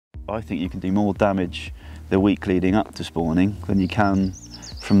I think you can do more damage the week leading up to spawning than you can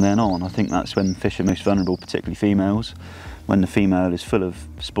from then on. I think that's when fish are most vulnerable, particularly females. When the female is full of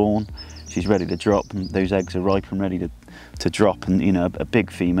spawn, she's ready to drop, and those eggs are ripe and ready to drop. And you know, a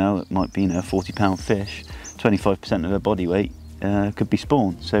big female, it might be, you know, a 40-pound fish, 25% of her body weight could be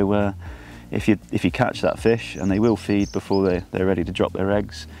spawn. So if you catch that fish, and they will feed before they're ready to drop their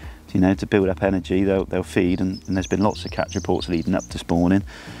eggs, you know, to build up energy, they'll feed, and there's been lots of catch reports leading up to spawning.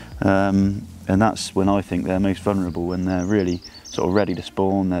 And that's when I think they're most vulnerable, when they're really sort of ready to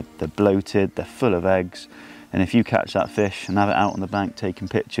spawn, they're bloated, they're full of eggs. And if you catch that fish and have it out on the bank taking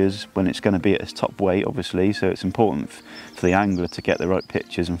pictures when it's going to be at its top weight, obviously, so it's important for the angler to get the right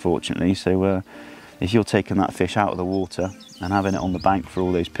pictures, unfortunately. So if you're taking that fish out of the water and having it on the bank for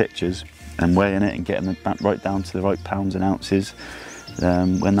all those pictures and weighing it and getting it back right down to the right pounds and ounces,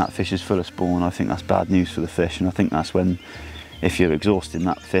 when that fish is full of spawn, I think that's bad news for the fish. And I think that's when, if you're exhausting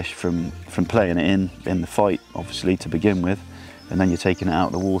that fish from playing it in the fight, obviously, to begin with, and then you're taking it out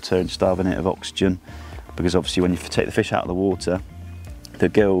of the water and starving it of oxygen, because obviously when you take the fish out of the water, the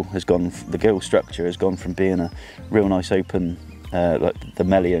gill structure has gone from being a real nice open, like the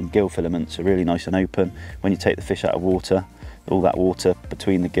melian gill filaments are really nice and open. When you take the fish out of water, all that water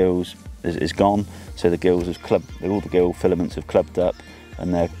between the gills is gone, so the gills have all the gill filaments have clubbed up,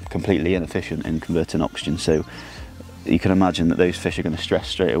 and they're completely inefficient in converting oxygen. So you can imagine that those fish are going to stress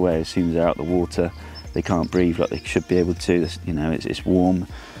straight away as soon as they're out the water. They can't breathe like they should be able to. You know, it's warm,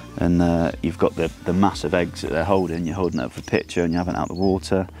 and you've got the massive eggs that they're holding. You're holding it up for picture, and you haven't out the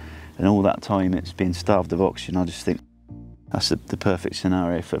water, and all that time it's being starved of oxygen. I just think that's the perfect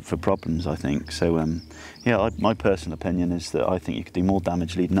scenario for problems, I think. So yeah, my personal opinion is that I think you could do more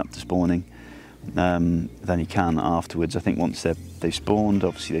damage leading up to spawning than you can afterwards. I think once they've spawned,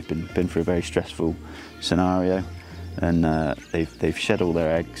 obviously they've been through a very stressful scenario, and they've shed all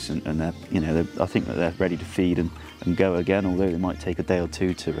their eggs, and they're, you know, I think that they're ready to feed and go again, although they might take a day or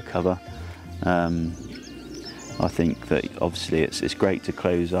two to recover. I think that obviously it's great to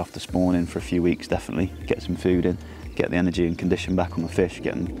close after spawning for a few weeks, definitely, get some food in, get the energy and condition back on the fish,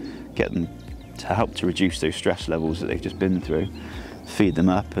 get them to help to reduce those stress levels that they've just been through, feed them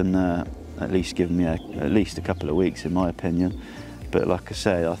up, and at least give them at least a couple of weeks, in my opinion. But like I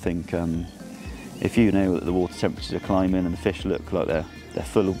say, I think if you know that the water temperatures are climbing and the fish look like they're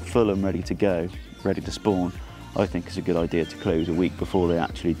full and ready to go, ready to spawn, I think it's a good idea to close a week before they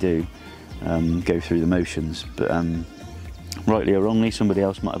actually do go through the motions. But rightly or wrongly, somebody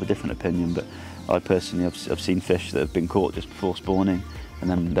else might have a different opinion, but I personally have seen fish that have been caught just before spawning, and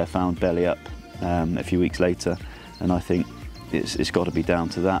then they're found belly up a few weeks later, and I think it's got to be down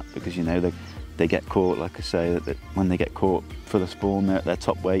to that, because you know they get caught, like I say, that when they get caught full of spawn, they're at their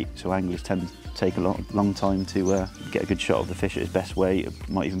top weight, so anglers tend to take a long time to get a good shot of the fish at its best weight. It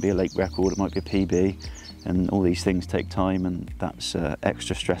might even be a lake record, it might be a PB, and all these things take time, and that's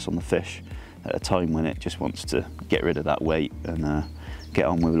extra stress on the fish at a time when it just wants to get rid of that weight and get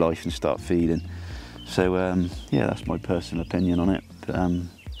on with life and start feeding. So yeah, that's my personal opinion on it. But,